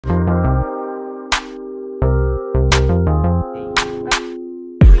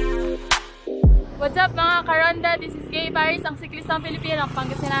What's up mga karanda? This is Gaye, Paris, ang siklistang Pilipino ng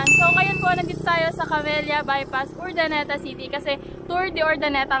Pangasinan. So ngayon po nandito tayo sa Camellia Bypass, Urdaneta City kasi Tour de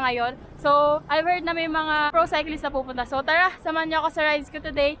Urdaneta ngayon. So I've heard na may mga pro-cyclist na pupunta. So tara, samahan niyo ako sa rides ko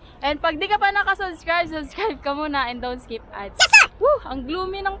today. And pag di ka pa nakasubscribe, subscribe ka muna and don't skip ads. Woo! Ang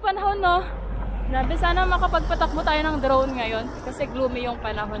gloomy ng panahon, no? Grabe, sana makapagpatakbo tayo ng drone ngayon kasi gloomy yung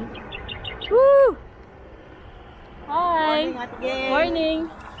panahon. Woo! Hi! Morning! Morning!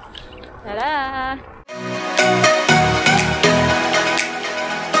 Tara!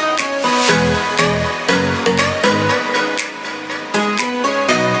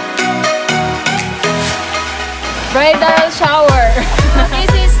 Bridal shower! This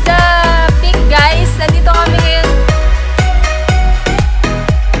is the peak, guys. Nandito kami ngayon.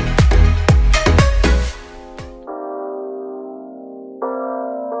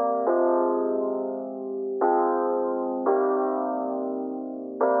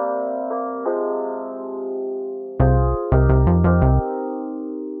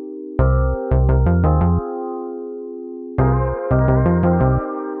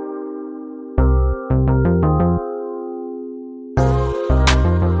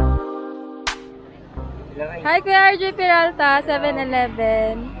 Hi Kuya RJ Peralta,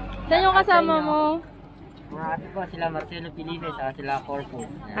 7-Eleven. Saan yung kasama mo? Mga ate po, sila Marcelo Pilines, sila Corpo.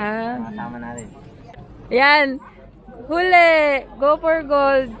 Kasama natin. Yan. Huli. Go for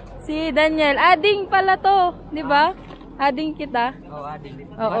gold. Si Daniel. Ading pala to. Di ba? Ading kita. Oo, ading.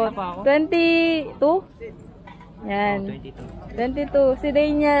 Oo. Bata pa ako? 22? Yan. 22. 22. Si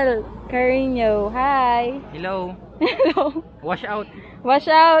Daniel Carino. Hi. Hello. Hello. Wash out. Wash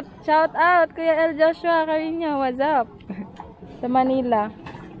out. Shout out. Kuya El Joshua Carino. What's up? Sa Manila.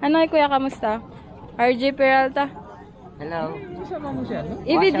 Ano Kuya, kamusta? RJ Peralta. Hello.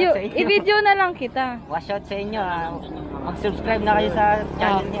 I-video na lang kita. Wash out sa inyo. Mag-subscribe na kayo sa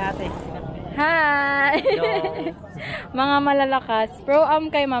channel ni ate. Hi! Mga malalakas.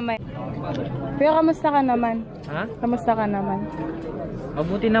 Pro-am kay mamay. Pero kamusta ka naman? Ha? Kamusta ka naman?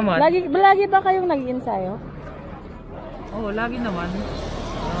 Mabuti naman. Lagi ba kayong nag-ensayo? Oo, lagi naman.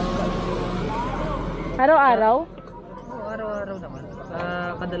 Araw-araw? Oo, araw-araw naman.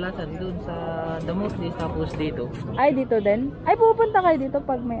 Kadalasan doon sa the most days, tapos dito. Ay, dito din? Ay, pupunta kayo dito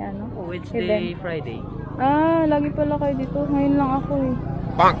pag may ano? Wednesday, Friday. Ah, lagi pala kayo dito. Ngayon lang ako eh.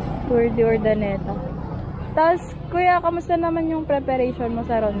 Bang! Tour de Urdaneta. Tapos, Kuya, kamusta naman yung preparation mo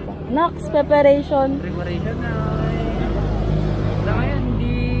sa ronda? Next preparation? Preparation na sa ngayon,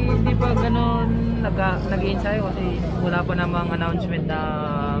 hindi pa ganun nag-ensayo kasi wala pa namang announcement na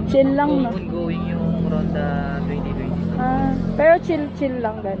chill lang, no? Ongoing yung Ronda 2020. Ah, pero chill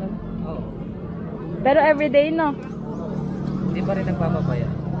lang ganun. Oo. Pero everyday, no? Hindi pa rin nagpapabaya.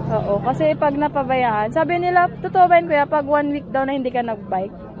 Oo, kasi pag napabayaan, sabi nila, totoo ba yun Kuya, pag 1 week daw na hindi ka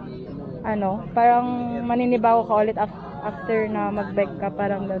nagbike, ano, parang maninibago ka ulit after na magbike ka,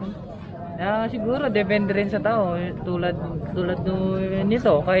 parang ganun. Siguro depende rin sa tao. Tulad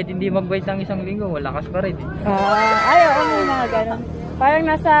nito, kahit hindi magbike ng isang linggo, lakas pa rin. Ay, oo, may mga ganun. Parang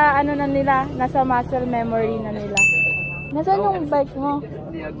nasa ano na nila, nasa muscle memory na nila. Nasaan yung bike mo?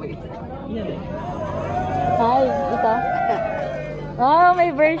 Yan eh. Hi, ito. Oh, may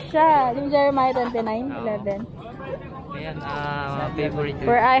verse siya. Yung Jeremiah 29:11. Ayan, favorite.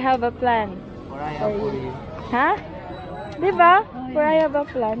 For I have a plan. For I have for you. Ha? Diba? For I have a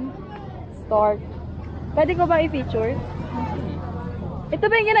plan. Start. Pwede ko ba i-feature? Ito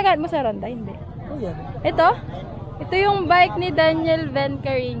ba yung ginagamit mo sa ronda? Hindi. Oh, yan. Ito? Ito yung bike ni Daniel Van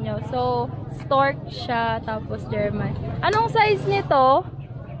Carino. So, Stork siya, tapos German. Anong size nito?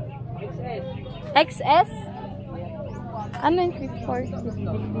 XS? Ano yung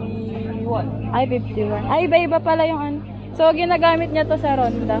 51? Ay, 51. Ay, iba-iba pala yung ano. So, ginagamit niya to sa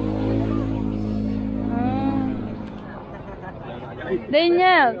ronda.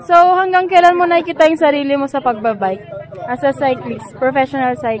 Daniel, so hanggang kailan mo nakikita yung sarili mo sa pagbabike? As a cyclist,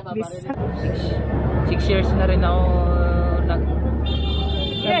 professional cyclist. 6 years na rin ako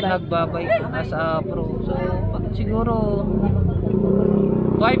nagbabike as a pro. So, siguro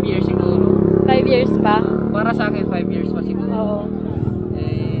 5 years siguro. 5 years pa? Para sa akin, 5 years pa siguro. Oo.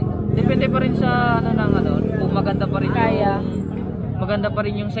 Depende pa rin sa kung maganda pa rin Kaya. maganda pa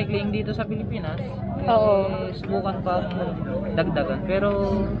rin yung cycling dito sa Pilipinas. Oo. Subukan pa dagdagan.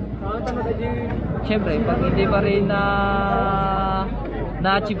 Pero syempre, pag hindi pa rin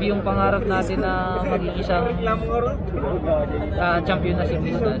na-achieve yung pangarap natin na maging isang champion na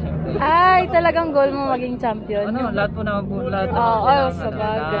cyclista. Ay, talagang goal mo maging champion. Lahat po na sa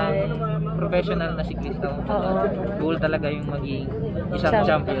bagay. professional na siklista. Oo. Goal talaga yung maging isang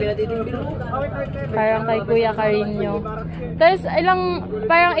champion. Parang kay Kuya Carino. Tapos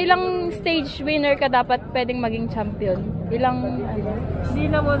parang ilang stage winner ka dapat pwedeng maging champion? Ilang ano? Hindi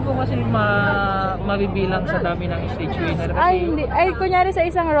naman po kasi mabibilang sa dami ng stage winner. Kasi, Ay, hindi. Ay, kunyari sa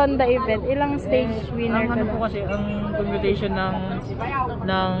isang ronda event, ilang stage winner ang ka ano po kasi, ang computation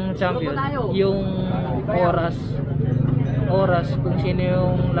ng champion, yung oras kung sino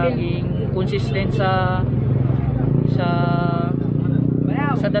yung laging consistent sa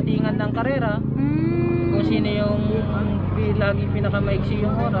datingan ng karera, kung sino yung laging pinakamaiksi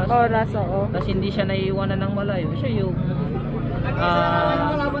yung oras, oo. Tapos hindi siya naiiwanan ng malayo, siya yung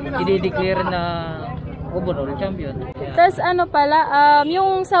i-declare na overall champion. Yeah. Tapos ano pala,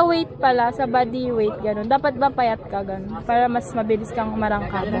 yung sa weight pala, sa body weight, ganun, dapat ba payat ka ganun? Para mas mabilis kang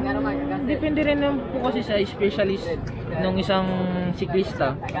marangkada? Depende rin naman po kasi sa specialist ng isang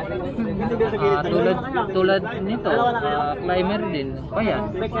siklista. Tulad nito, climber din,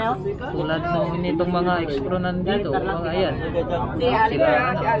 payat. Tulad nitong mga expro nandito, mga yan. Sila,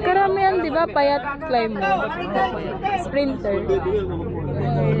 Karamihan, di ba, payat climber? Sprinter.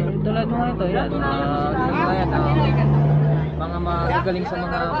 Tulad mo ito, yan. Mga magagaling sa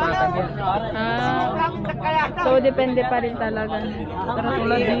mga patag yan. So, depende pa rin talaga. Pero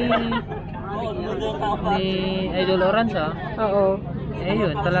tulad ni Idol Oranza, Oo.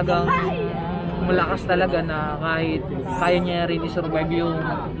 yun, talagang malakas talaga na kahit kaya niya rin i-survive yung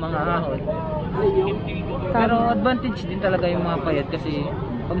mga ahon. Pero advantage din talaga yung mga payat kasi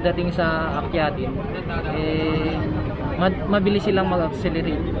pagdating sa akyatin, mabilis silang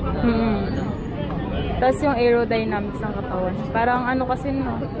mag-accelerate. Tapos yung aerodynamics ng katawan. Parang ano kasi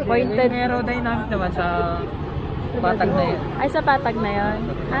no, pointed. Yung aerodynamics naman sa patag na yun. Ay, sa patag na yun?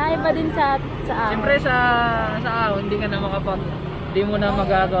 Ay, iba din sa ahon. Siyempre sa ahon, hindi ka na hindi mo na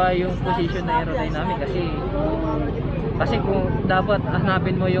magagawa yung position na aerodynamic kasi kung dapat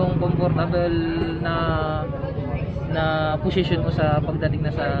hanapin mo yung comfortable na position mo sa pagdating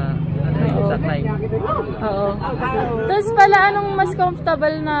na sa climb. Oo. Tapos pala, anong mas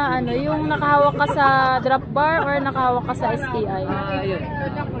comfortable na ano, yung nakahawak ka sa drop bar or nakahawak ka sa STI? Yun.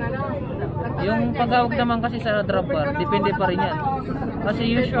 Yung paghawak naman kasi sa drop bar, depende pa rin yan. Kasi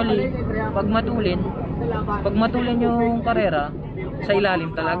usually, pag matulin yung karera, sa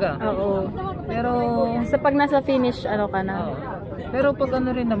ilalim talaga. Oo. Pero sa pag nasa finish, ano ka na? Pero pag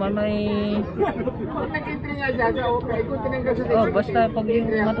ano rin naman, may basta pag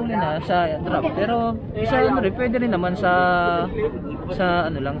yung matulin na sa drop. Pero pwede rin naman sa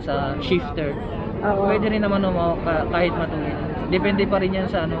ano lang, sa shifter. Pwede rin naman kahit matulin. Depende pa rin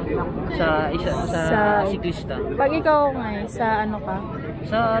yan sa sa siklista. Pag ikaw ngayon, sa ano ka?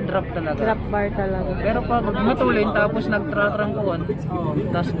 Sa drop talaga. Drop bar talaga. Pero pag matulin tapos nagtratrangkuhan,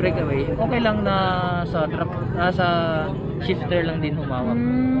 tapos breakaway, okay lang na sa drop, sa shifter lang din humawak.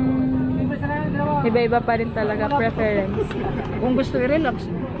 Iba-iba pa rin talaga preference. Kung gusto i-relax,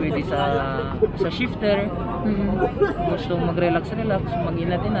 pwede sa shifter. Gusto mag-relax,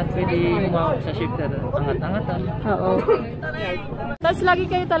 mag-inat-inat, pwede humawak sa shifter, angat-angatan. Oo. Tapos lagi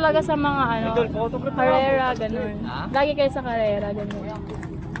kayo talaga sa mga karera, ganun. Lagi kayo sa karera, ganun.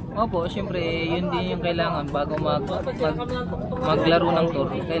 Opo, siyempre yun din yung kailangan bago maglaro ng tour.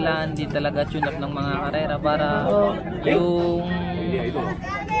 Kailangan din talaga tune up ng mga karera para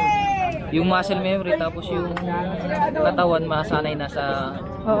yung muscle memory tapos yung katawan masanay na sa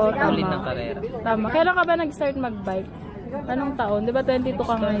ulin ng karera. Tama. Kailan ka ba nag-start mag-bike? Anong taon? Di ba 22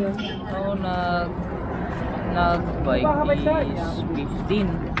 ka ngayon? Oo, nag-bike is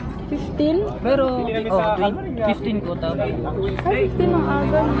 15. 15? Pero, 15 ko tapos. Ay, 15 ang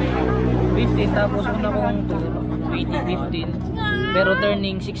aga. 15 tapos una kong tour, 2015. Pero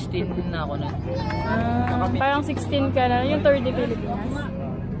turning 16 na ako na. Parang 16 ka na. Yung Tour de Pilipinas?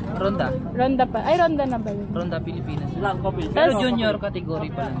 Ronda. Ronda pa. Ay, Ronda na ba yun? Ronda Pilipinas. Pero junior category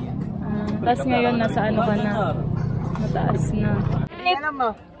pa lang yun. Tapos ngayon nasa ano ka na? Mataas na.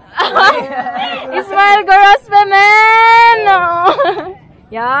 Ismael Gorospe, man!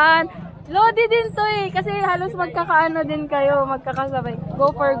 Yan. Lodi din to eh. Kasi halos magkakaano din kayo. Magkakasabay.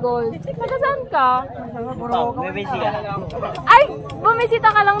 Go for gold. Nagkasaan ka? Bumisita. Ay! Bumisita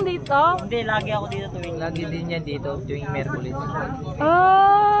ka lang dito? Hindi, lagi ako dito tuwing. Lagi din yan dito tuwing Merkulis.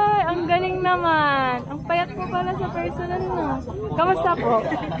 Ay! Ang galing naman. Ang payat po pala sa personal no. Kamusta po?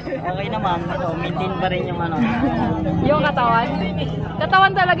 Okay naman. Maintain pa rin yung Yung katawan?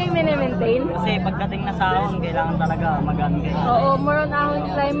 Katawan talaga yung mini-maintain? Kasi pagdating na sa ahon, kailangan talaga mag-ano. Oo, more on ahon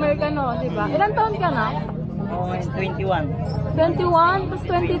climber ka no, diba? Ilang taon ka na? Oh, 21. 21, tapos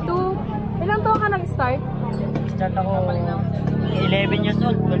 22. Ilang taon ka nag-start? nag-start ako 11 years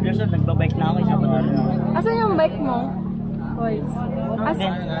old, 12 years old, nagbabike na ako, isa pa na. Asan yung bike mo? Boys.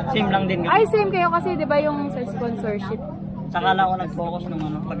 Same lang din. Ay, same kayo kasi di ba yung sa sponsorship? Saka lang ako nag-focus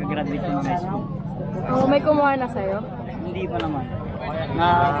nung pag-graduate ng high school. Oh, may kumuha na sa'yo? Hindi pa naman.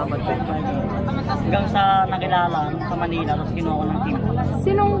 Hanggang sa nakilala sa Manila, tapos kinuha ko ng team.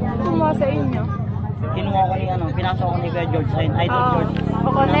 Sinong kumuha sa inyo? Kinuha ko ni pinasok ko ni Kuya George, Idol George.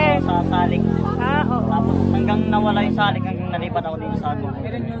 Connect. Sa salik. Oo. Tapos hanggang nawala yung salik, hanggang nalipat ako dito sa ano.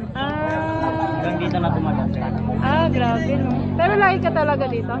 Hanggang dito na tumagal. Grabe no. Pero lagi ka talaga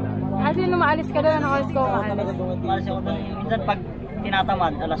dito? As in, umaalis ka doon, ano oras ko umaalis? Umalis ako doon. Minsan pag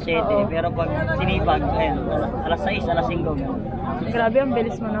tinatamad, alas 7. Pero pag sinipag, ayun, alas 6, alas 5. Grabe, ang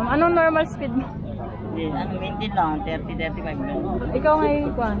bilis mo naman. Anong normal speed mo? Maintain lang, 30-35. Ikaw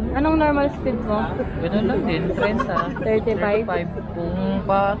ngayon, Kwan. Anong normal speed mo? Ganun lang din, 30. 35? Kung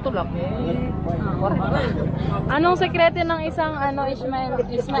patulak, 40. Anong sekreto ng isang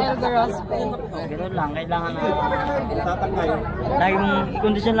Ismael Garospe? Ganun lang, kailangan na lagi mong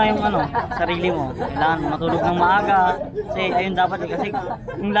i-condition lang yung sarili mo. Kailangan matulog ng maaga. Kasi ayun dapat kasi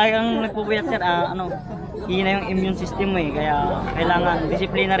kung lagi kang nagpupuyat sir, hihina yung immune system mo kaya kailangan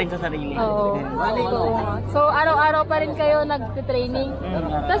disiplina rin sa sarili. Oo. So araw-araw pa rin kayo nagte-training.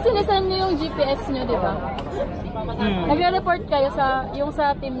 Tapos sinesend niyo yung GPS niyo, di ba? Nagre-report kayo sa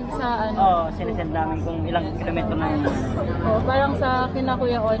team sa Oo, sinesend namin kung ilang kilometro na yun. Parang sa kina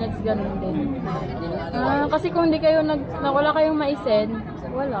Kuya Onyx ganun din. Kasi kung hindi kayo wala kayong ma-send,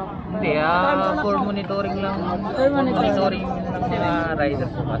 wala. Hindi, for monitoring lang. For monitoring ng mga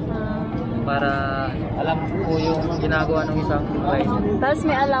riders po kasi. Para alam po yung ginagawa ng isang rider. Tapos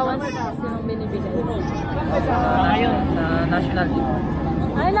may allowance sinong binibigay? Ayun, sa national team.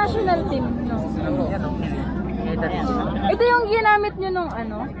 Ay, national team. No. Ito yung ginamit nyo nung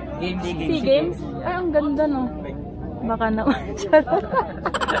SEA Games? Ay, ang ganda no. Baka naman.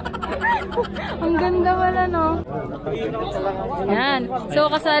 Ang ganda wala no. Yan. So,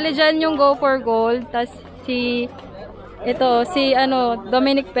 kasali dyan yung Go for Gold. Tapos si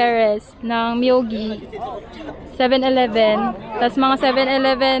Dominic Perez ng Myogi 7-Eleven. Tapos mga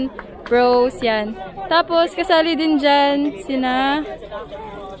 7-Eleven pros yan. Tapos kasali din dyan sina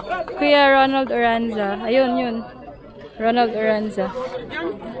Kuya Ronald Oranza. Ayun, yun. Ronald Oranza.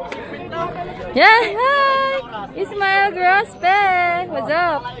 Yan! Hi! Ismael Grospe! What's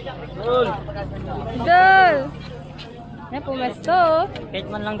up? Idol! Yan, pumesto. Kahit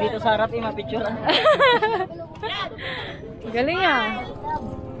man lang dito sa harap, mapicture. Galing ah.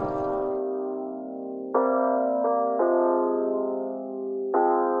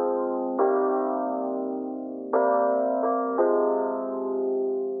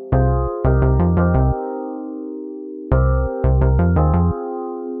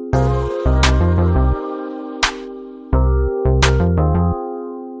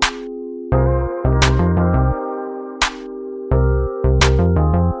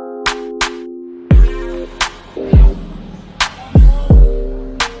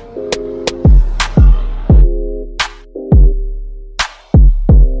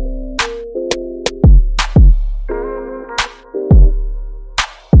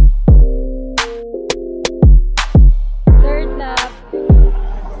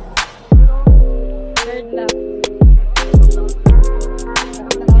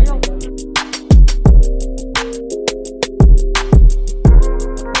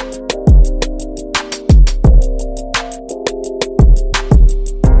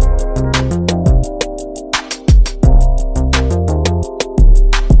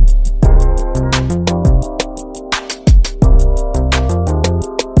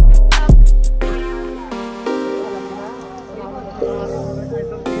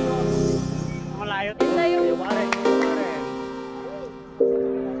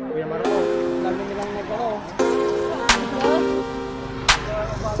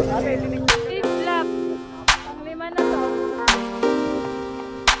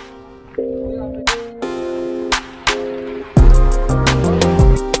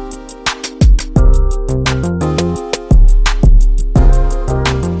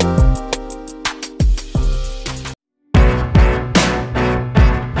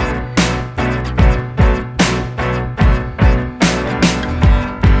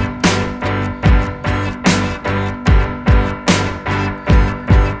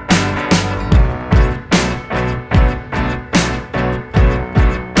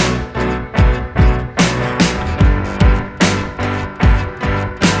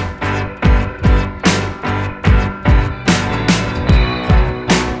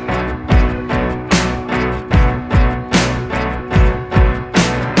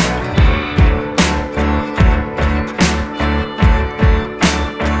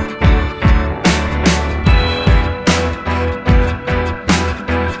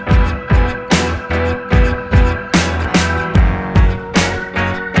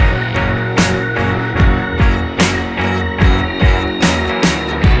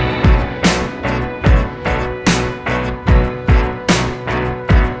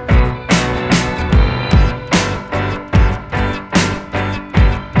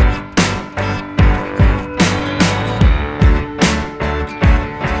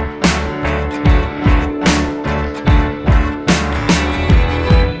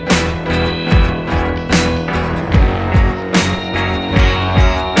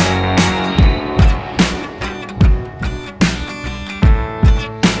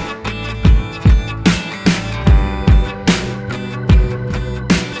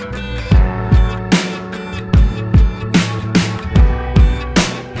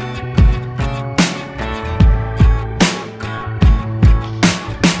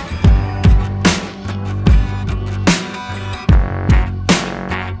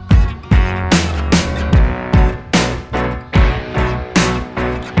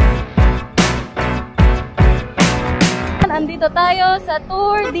 tayo sa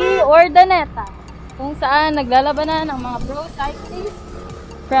Tour de Ordaneta, kung saan naglalabanan ang mga pro-cyclist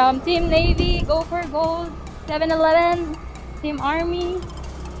from Team Navy, Go for Gold, 7-Eleven, Team Army,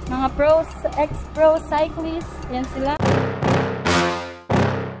 mga ex-pro cyclist, yan sila.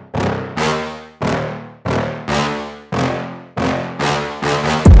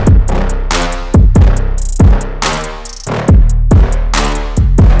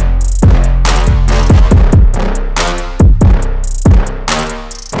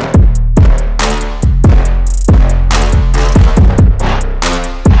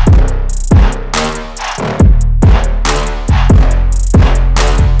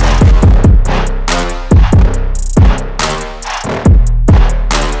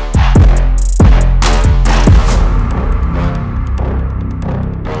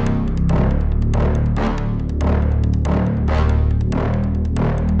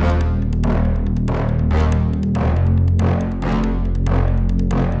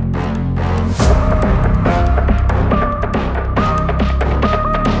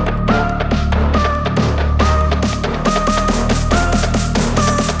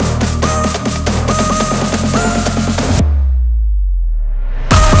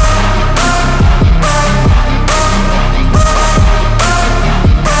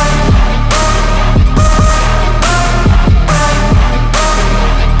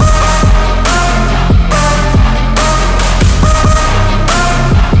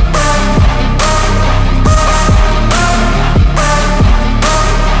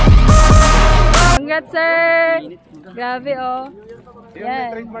 Sir! Grabe, oh.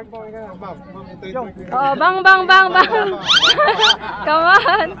 Yan. Oh, bang, bang, bang, bang! Come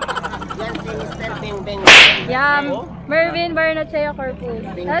on! Yan si Mr. Bing. Yan. Mervin Barnachea Corpus.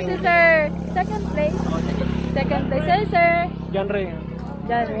 That's si Sir. Second place. Second place. Sir. John Ray.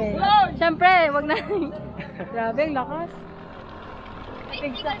 Siyempre, wag na. Grabe, ang lakas.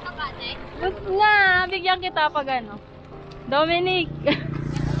 Gusto nga, bigyan kita pag ano. Dominic.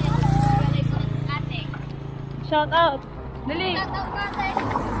 Shout out. Dali.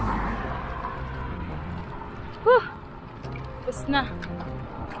 Huh. Tapos na.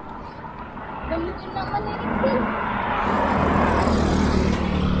 Gamitin naman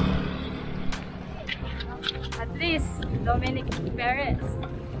at least, Dominic Perez.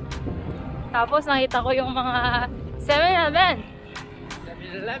 Tapos nakita ko yung mga 7-Eleven.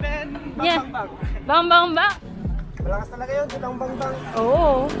 7-Eleven. Yeah. Bang, bang, bang. Malakas talaga yun. Bang, bang, bang.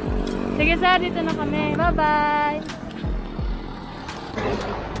 Oo. Sige sir, dito na kami. Bye-bye!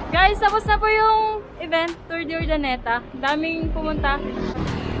 Guys, tapos na po yung event, Tour de Ordaneta. Daming pumunta.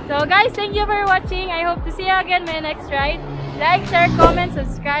 So guys, thank you for watching. I hope to see you again my next ride. Like, share, comment,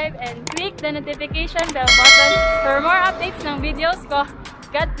 subscribe, and click the notification bell button for more updates ng videos ko.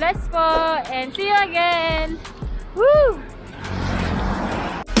 God bless po, and see you again! Woo!